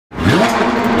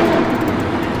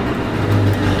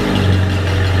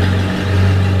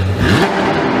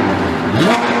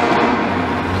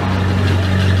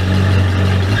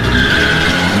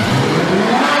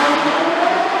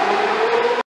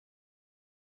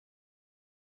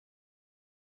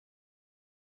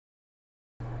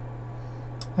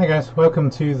Hi guys, welcome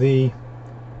to the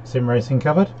Sim Racing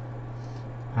Cupboard,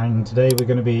 and today we're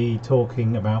going to be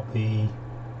talking about the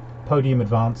Podium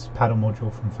Advanced paddle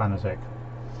module from Fanatec.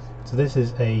 So this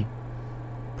is a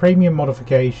premium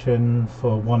modification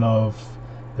for one of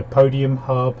the Podium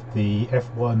Hub, the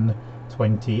F1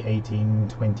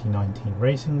 2018-2019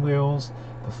 racing wheels,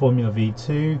 the Formula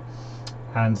V2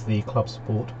 and the Club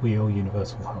Sport wheel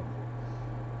universal hub.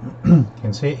 You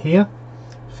can see it here,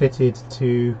 fitted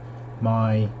to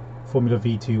my Formula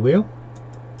V2 wheel.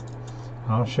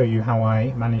 I'll show you how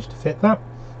I managed to fit that,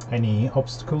 any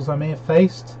obstacles I may have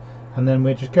faced, and then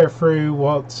we'll just go through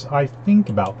what I think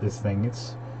about this thing.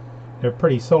 They're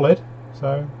pretty solid,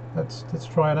 so let's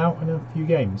try it out in a few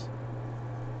games.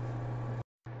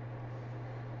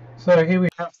 So here we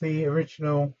have the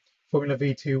original Formula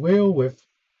V2 wheel with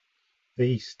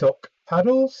the stock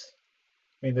paddles.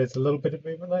 I mean, there's a little bit of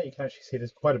movement there. You can actually see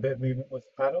there's quite a bit of movement with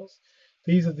the paddles.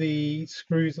 These are the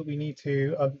screws that we need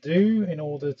to undo in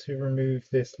order to remove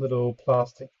this little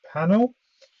plastic panel,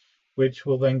 which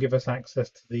will then give us access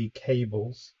to the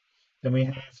cables. Then we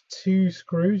have two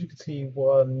screws. You can see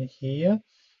one here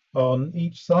on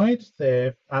each side.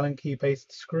 They're Allen key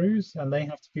based screws, and they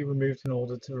have to be removed in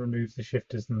order to remove the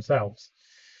shifters themselves.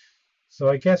 So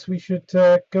I guess we should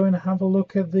go and have a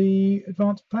look at the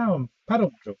advanced paddle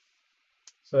module.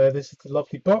 So this is the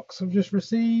lovely box I've just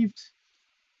received.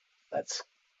 Let's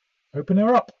open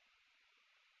her up.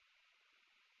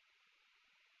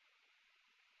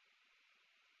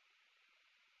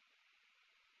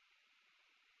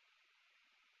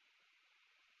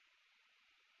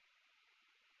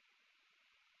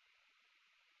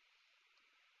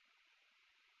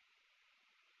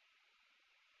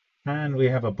 And we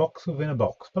have a box within a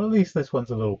box, but at least this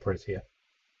one's a little prettier.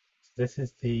 So this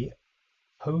is the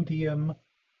Podium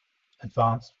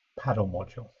Advanced Paddle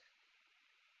Module.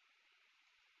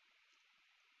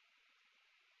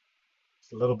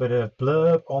 It's a little bit of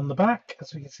blurb on the back,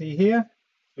 as we can see here,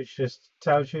 which just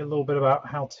tells you a little bit about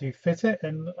how to fit it.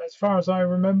 And as far as I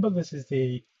remember, this is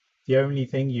the only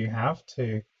thing you have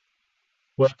to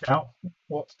work out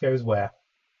what goes where.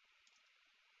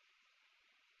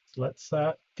 So let's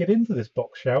get into this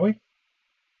box, shall we?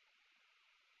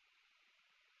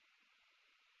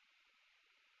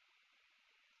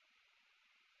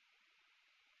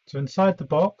 So inside the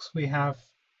box we have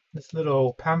this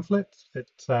little pamphlet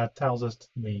that tells us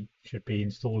we should be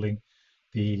installing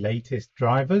the latest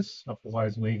drivers,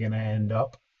 otherwise we're going to end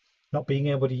up not being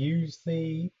able to use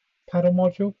the paddle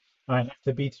module. I have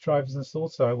the beta drivers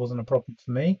installed, so it wasn't a problem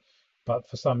for me, but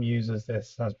for some users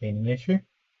this has been an issue.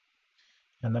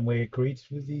 And then we agreed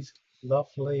with these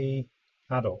lovely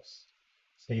paddles.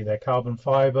 See, they're carbon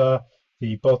fiber.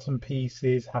 The bottom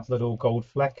pieces have little gold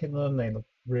fleck in them. They look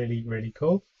really, really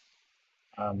cool.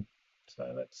 So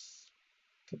let's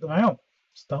get them out,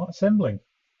 start assembling.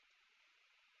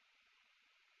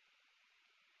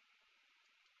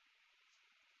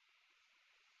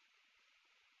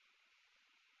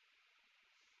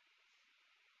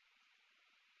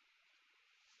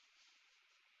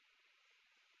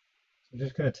 So I'm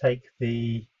just going to take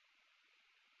the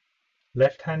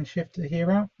left hand shifter here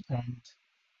out, and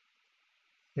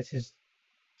this is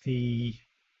the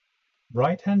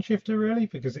right hand shifter really,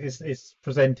 because it's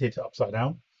presented upside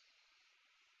down.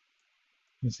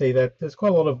 You can see that there's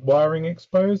quite a lot of wiring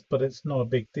exposed, but it's not a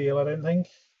big deal, I don't think.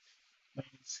 I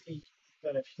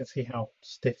don't know if you can see how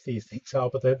stiff these things are,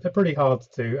 but they're pretty hard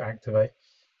to activate,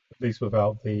 at least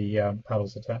without the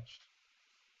paddles attached.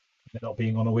 They're not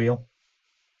being on a wheel.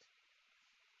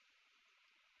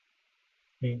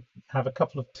 We have a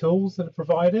couple of tools that are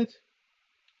provided.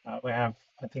 We have,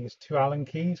 I think it's two Allen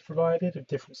keys provided of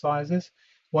different sizes.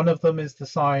 One of them is the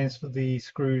size for the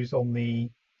screws on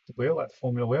the wheel, like the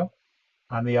Formula wheel,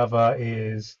 and the other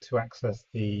is to access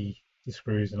the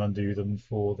screws and undo them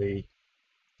for the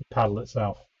paddle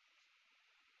itself.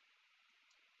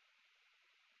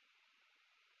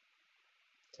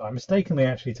 So I mistakenly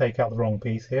actually take out the wrong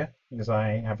piece here because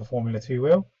I have a Formula 2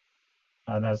 wheel,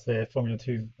 and as the Formula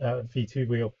 2 V2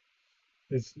 wheel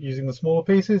is using the smaller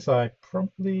pieces, I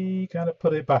promptly kind of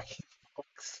put it back in the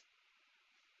box.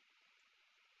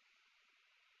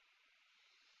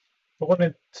 I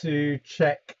wanted to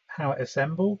check how it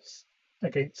assembles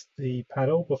against the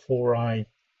paddle before I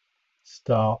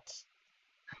start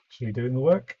actually doing the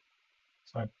work.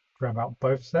 So I grab out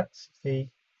both sets of the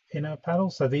inner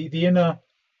paddles. So the inner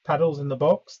paddles in the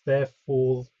box, they're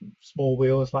for small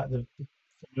wheels like the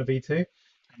Formula V2, and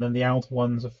then the outer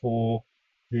ones are for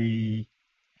the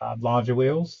larger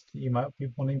wheels that you might be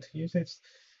wanting to use.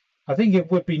 I think it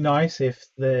would be nice if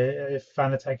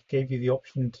Fanatec gave you the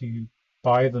option to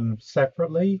buy them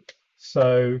separately,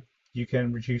 so you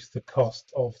can reduce the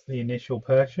cost of the initial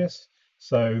purchase.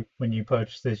 So when you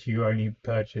purchase this, you only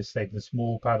purchase, say, the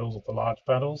small paddles or the large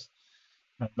paddles,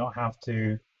 and not have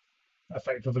to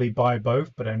effectively buy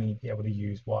both, but only be able to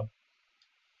use one.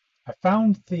 I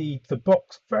found the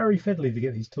box very fiddly to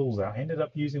get these tools out. I ended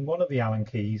up using one of the Allen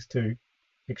keys to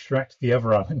extract the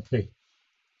other Allen key. It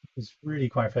was really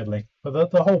quite fiddly,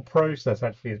 but the whole process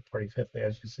actually is pretty fiddly,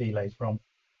 as you see later on.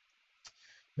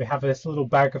 We have this little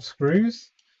bag of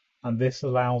screws, and this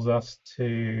allows us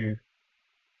to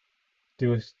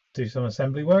do some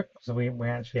assembly work. So we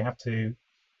actually have to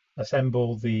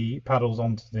assemble the paddles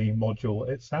onto the module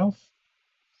itself.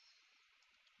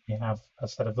 We have a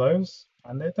set of those,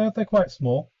 and they're quite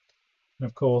small. And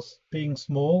of course, being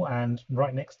small and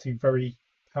right next to very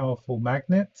powerful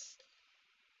magnets,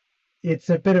 it's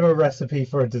a bit of a recipe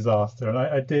for a disaster. And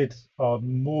I did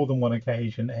on more than one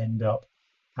occasion end up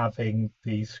having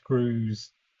the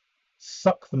screws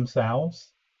suck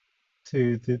themselves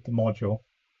to the module.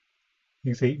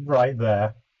 You can see right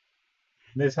there.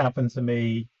 This happened to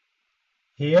me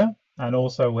here, and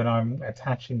also when I'm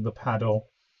attaching the paddle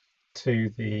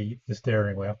to the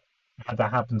steering wheel. And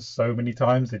that happens so many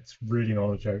times, it's really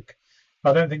not a joke.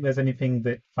 I don't think there's anything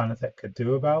that Fanatec could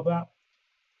do about that.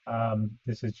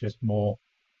 This is just more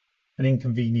an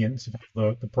inconvenience of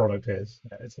how the product is.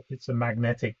 It's a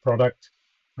magnetic product,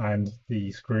 and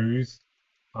the screws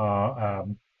are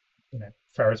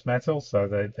ferrous metal, so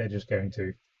they're just going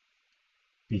to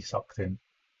be sucked in.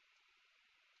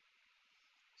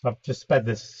 So I've just sped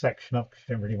this section up because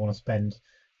I don't really want to spend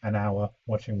an hour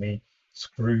watching me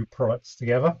screw products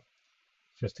together,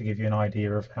 just to give you an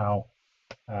idea of how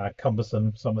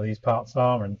cumbersome some of these parts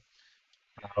are and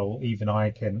how even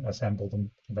I can assemble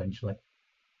them eventually.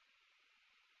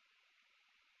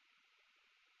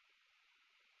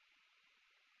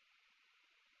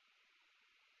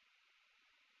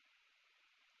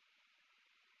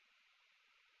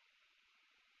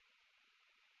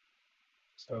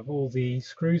 So with all the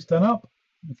screws done up,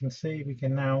 you can see we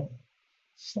can now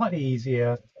slightly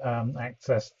easier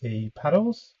access the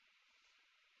paddles.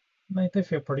 They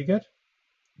feel pretty good.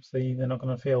 Obviously, they're not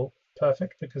going to feel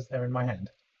perfect because they're in my hand.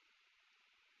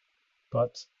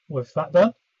 But with that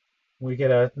done, we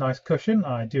get a nice cushion.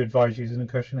 I do advise using a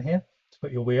cushion here to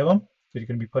put your wheel on, because you're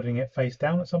going to be putting it face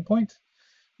down at some point.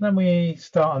 And then we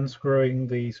start unscrewing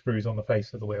the screws on the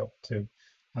face of the wheel to,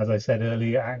 as I said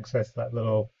earlier, access that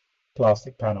little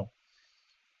plastic panel.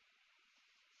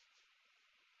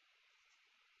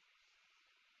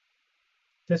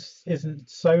 This isn't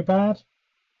so bad,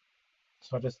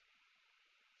 so I'll just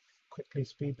quickly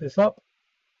speed this up.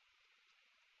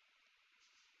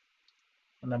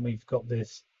 And then we've got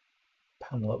this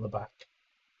panel at the back.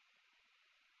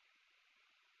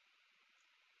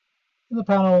 And the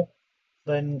panel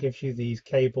then gives you these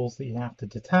cables that you have to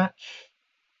detach,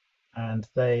 and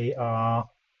they are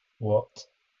what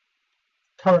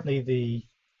currently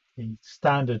the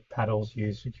standard paddles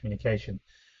use for communication.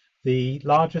 The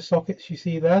larger sockets you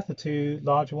see there, the two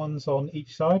larger ones on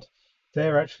each side,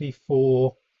 they're actually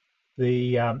for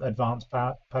the advanced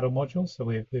paddle modules, so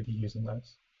we'll be using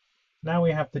those. Now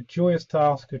we have the joyous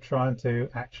task of trying to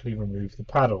actually remove the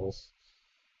paddles.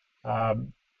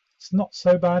 It's not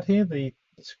so bad here. The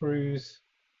screws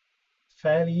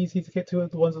fairly easy to get to,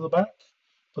 the ones at the back,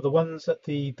 but the ones at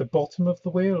the bottom of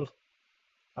the wheel,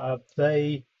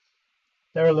 they're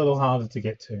a little harder to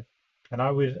get to. And I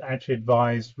would actually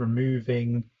advise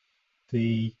removing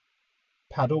the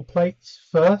paddle plates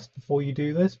first before you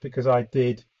do this, because I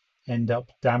did end up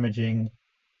damaging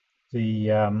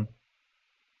the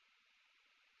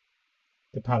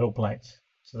paddle plates.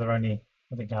 So they're only,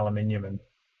 I think, aluminium and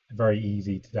very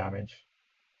easy to damage,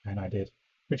 and I did,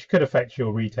 which could affect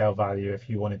your retail value if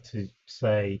you wanted to,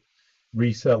 say,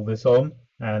 resell this on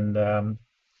and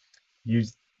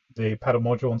use the paddle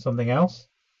module on something else.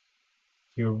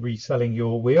 If you're reselling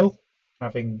your wheel,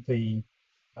 having the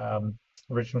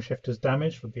original shifters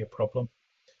damaged would be a problem.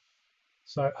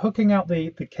 So hooking out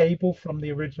the cable from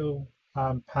the original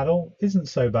paddle isn't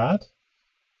so bad.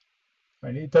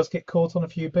 And it does get caught on a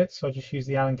few bits, so I just use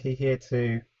the Allen key here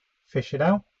to fish it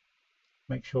out,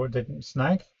 make sure it didn't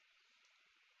snag.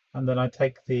 And then I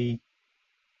take the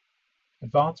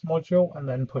advanced module and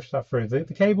then push that through. The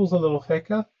cable's a little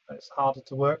thicker, it's harder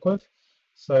to work with.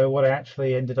 So what I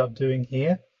actually ended up doing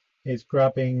here is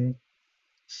grabbing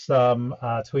some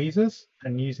tweezers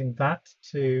and using that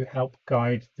to help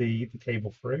guide the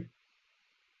cable through.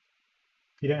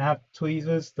 If you don't have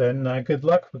tweezers, then good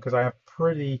luck, because I have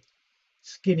pretty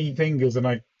skinny fingers and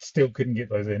I still couldn't get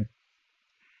those in.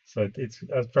 So it's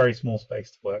a very small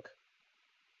space to work.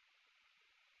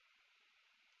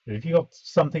 But if you've got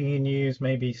something you can use,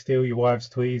 maybe steal your wife's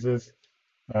tweezers,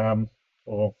 um,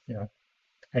 or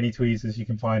any tweezers you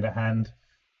can find at hand,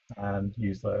 and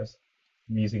use those.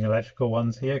 I'm using electrical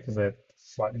ones here because they're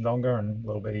slightly longer and a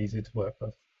little bit easier to work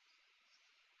with.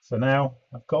 So now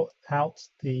I've got out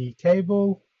the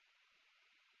cable,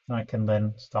 and I can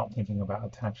then start thinking about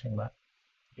attaching that.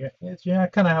 I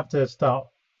kind of have to start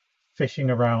fishing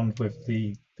around with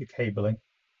the cabling.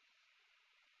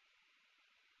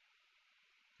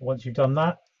 Once you've done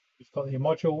that, you've got your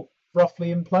module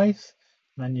roughly in place,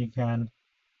 then you can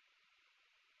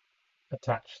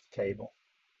attach the cable.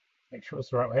 Make sure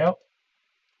it's the right way up.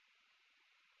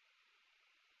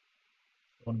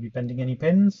 Don't want to be bending any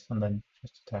pins, and then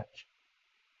just attach.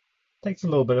 Takes a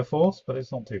little bit of force, but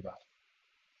it's not too bad.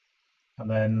 And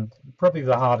then probably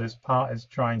the hardest part is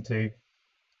trying to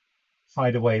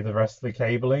hide away the rest of the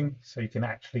cabling so you can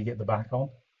actually get the back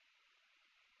on.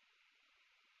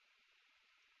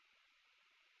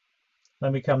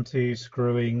 Then we come to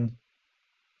screwing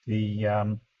the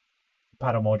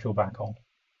paddle module back on.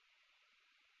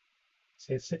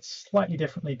 So it sits slightly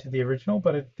differently to the original,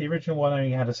 but the original one only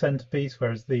had a centerpiece,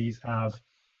 whereas these have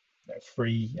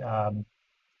three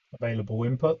available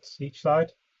inputs each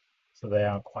side, so they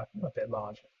are quite a bit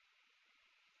larger.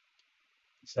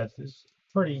 So it's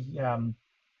a pretty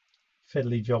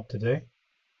fiddly job to do.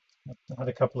 I had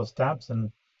a couple of stabs,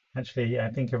 and actually I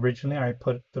think originally I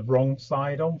put the wrong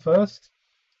side on first,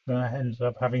 then I ended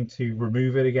up having to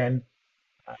remove it again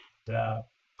and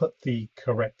put the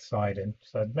correct side in.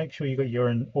 So make sure you got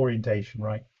your orientation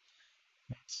right.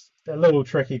 It's a little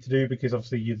tricky to do because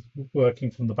obviously you're working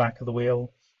from the back of the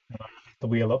wheel, and I had the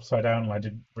wheel upside down, and I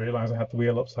didn't realize I had the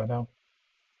wheel upside down.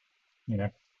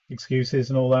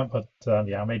 Excuses and all that, but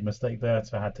yeah, I made a mistake there,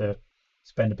 so I had to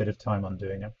spend a bit of time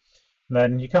undoing it. And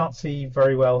then you can't see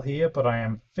very well here, but I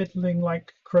am fiddling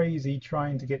like crazy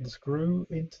trying to get the screw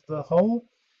into the hole.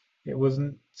 It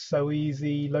wasn't so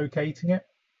easy locating it.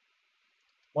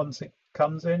 Once it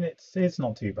comes in, it's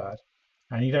not too bad,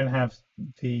 and you don't have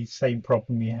the same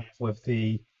problem you have with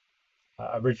the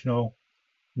original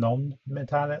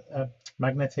non-metallic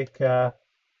magnetic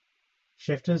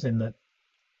shifters, in that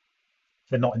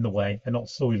they're not in the way, they're not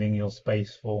soiling your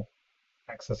space for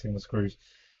accessing the screws.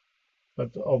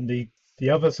 But on the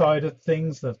other side of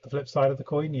things, the flip side of the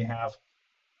coin, you have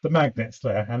the magnets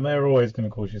there, and they're always going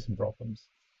to cause you some problems.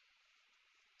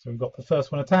 So we've got the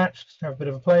first one attached, have a bit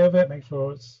of a play with it, make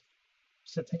sure it's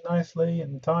sitting nicely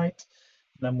and tight,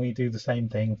 and then we do the same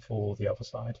thing for the other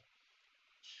side.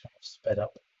 I've sped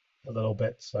up a little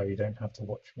bit so you don't have to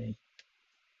watch me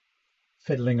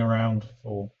fiddling around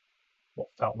for what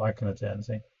felt like an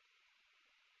eternity.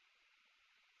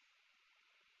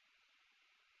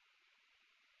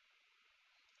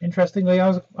 Interestingly, I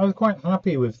was quite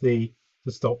happy with the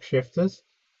stock shifters,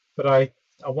 but I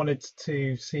wanted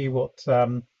to see what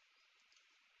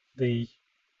the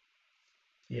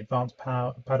advanced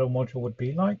paddle module would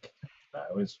be like.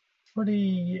 I was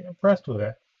pretty impressed with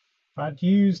it. I'd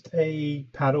used a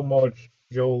paddle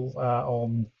module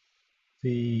on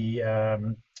the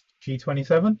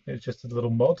G27. It was just a little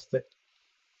mod that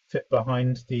fit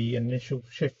behind the initial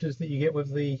shifters that you get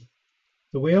with the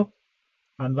wheel,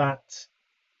 and that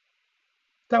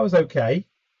was okay.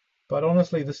 But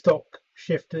honestly, the stock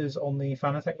shifters on the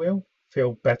Fanatec wheel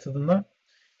feel better than that,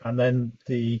 and then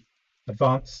the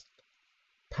advanced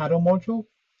paddle module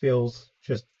feels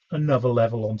just another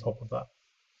level on top of that.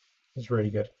 It's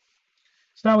really good.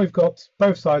 So now we've got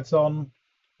both sides on,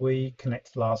 we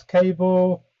connect the last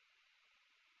cable.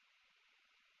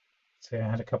 So I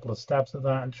had a couple of stabs at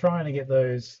that and trying to get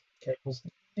those cables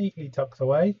neatly tucked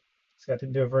away. So I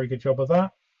didn't do a very good job of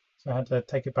that, so I had to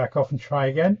take it back off and try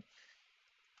again.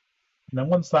 And then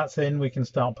once that's in, we can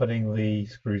start putting the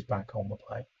screws back on the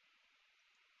plate.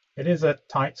 It is a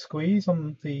tight squeeze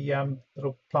on the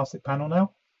little plastic panel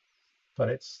now, but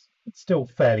it's still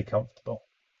fairly comfortable.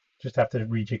 Just have to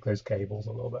rejig those cables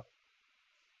a little bit.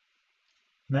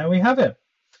 And there we have it.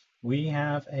 We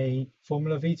have a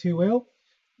Formula V2 wheel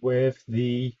with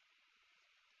the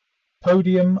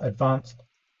Podium Advanced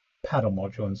Paddle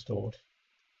Module installed.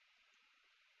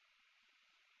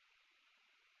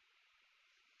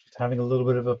 Just having a little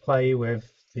bit of a play with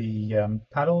the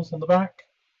paddles on the back.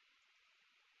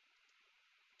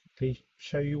 Quickly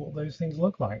show you what those things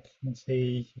look like. You can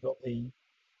see you've got the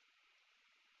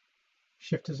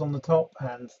shifters on the top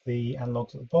and the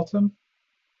analogs at the bottom.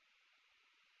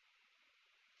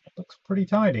 It looks pretty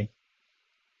tidy.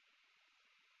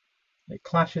 It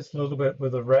clashes a little bit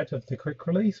with the red of the quick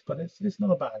release, but it's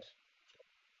not bad.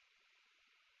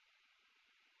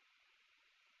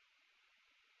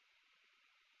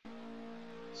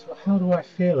 So how do I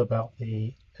feel about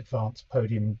the advanced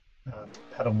podium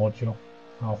pedal module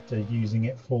after using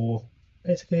it for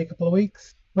basically a couple of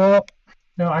weeks? Well,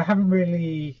 no, I haven't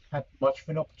really had much of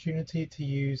an opportunity to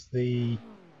use the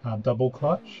double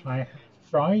clutch. I have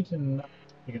tried, and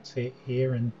you can see it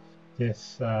here in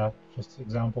this just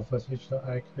example footage that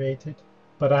I created,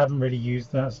 but I haven't really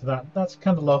used that, so that's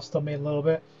kind of lost on me a little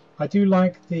bit. I do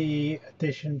like the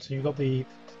addition to you've got the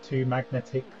two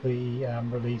magnetically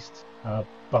released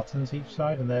buttons each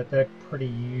side, and they're pretty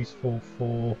useful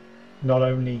for not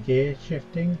only gear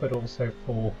shifting but also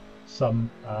for some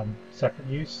separate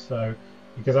use. So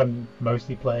because I'm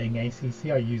mostly playing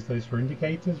ACC, I use those for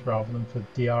indicators rather than for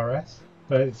DRS,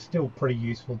 but it's still pretty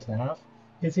useful to have.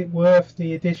 Is it worth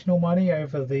the additional money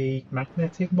over the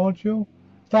magnetic module?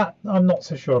 That I'm not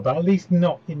so sure about, at least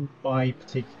not in my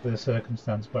particular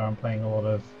circumstance where I'm playing a lot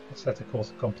of Assetto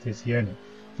Corsa Competizione.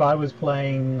 If I was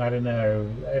playing, I don't know,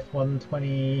 F1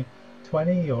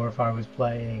 2020, or if I was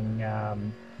playing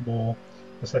more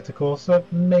Assetto Corsa,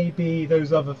 maybe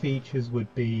those other features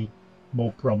would be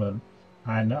more prominent.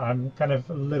 And I'm kind of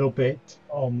a little bit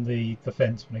on the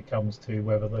fence when it comes to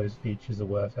whether those features are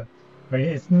worth it. I mean,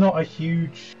 it's not a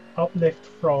huge uplift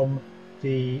from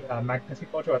the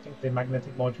magnetic module. I think the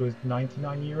magnetic module is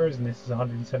 99 euros and this is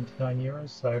 179 euros.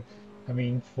 So, I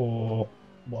mean, for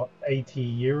what,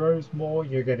 80 euros more,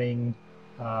 you're getting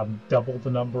double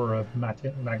the number of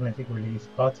magnetic release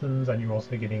buttons, and you're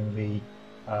also getting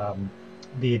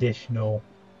the additional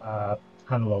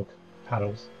analog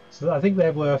paddles. So I think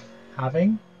they're worth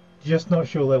having. Just not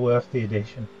sure they're worth the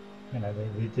addition. You know,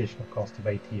 the additional cost of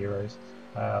 80 euros,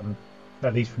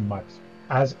 at least from my perspective.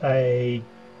 As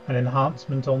an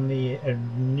enhancement on the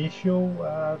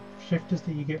initial shifters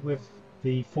that you get with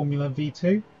the Formula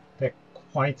V2, they're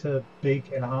quite a big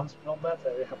enhancement on that.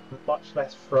 They have much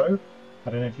less throw. I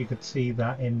don't know if you could see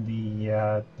that in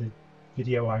the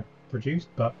video I produced,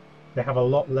 but they have a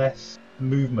lot less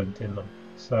movement in them.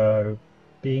 So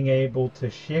being able to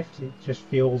shift, it just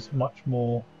feels much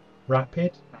more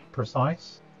rapid and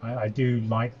precise. I do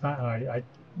like that. I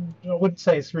wouldn't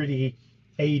say it's really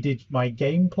aided my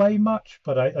gameplay much,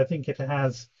 but I think it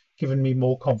has given me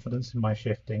more confidence in my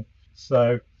shifting.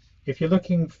 So if you're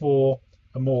looking for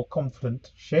a more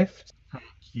confident shift and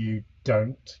you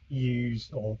don't use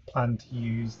or plan to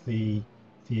use the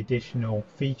additional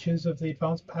features of the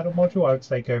advanced paddle module, I would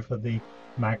say go for the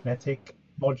magnetic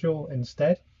module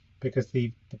instead, because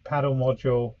the paddle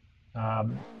module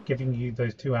giving you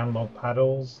those two analog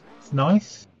paddles, it's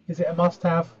nice. Is it a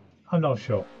must-have? I'm not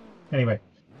sure. Anyway,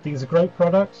 I think it's a great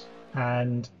product,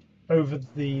 and over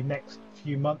the next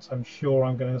few months I'm sure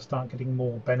I'm going to start getting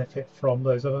more benefit from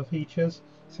those other features.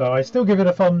 So I still give it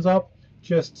a thumbs up.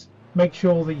 Just make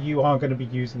sure that you are going to be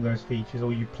using those features,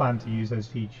 or you plan to use those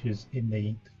features in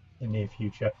the near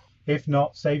future. If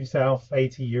not, save yourself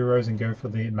 80 euros and go for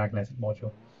the magnetic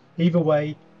module. Either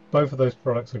way, both of those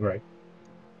products are great.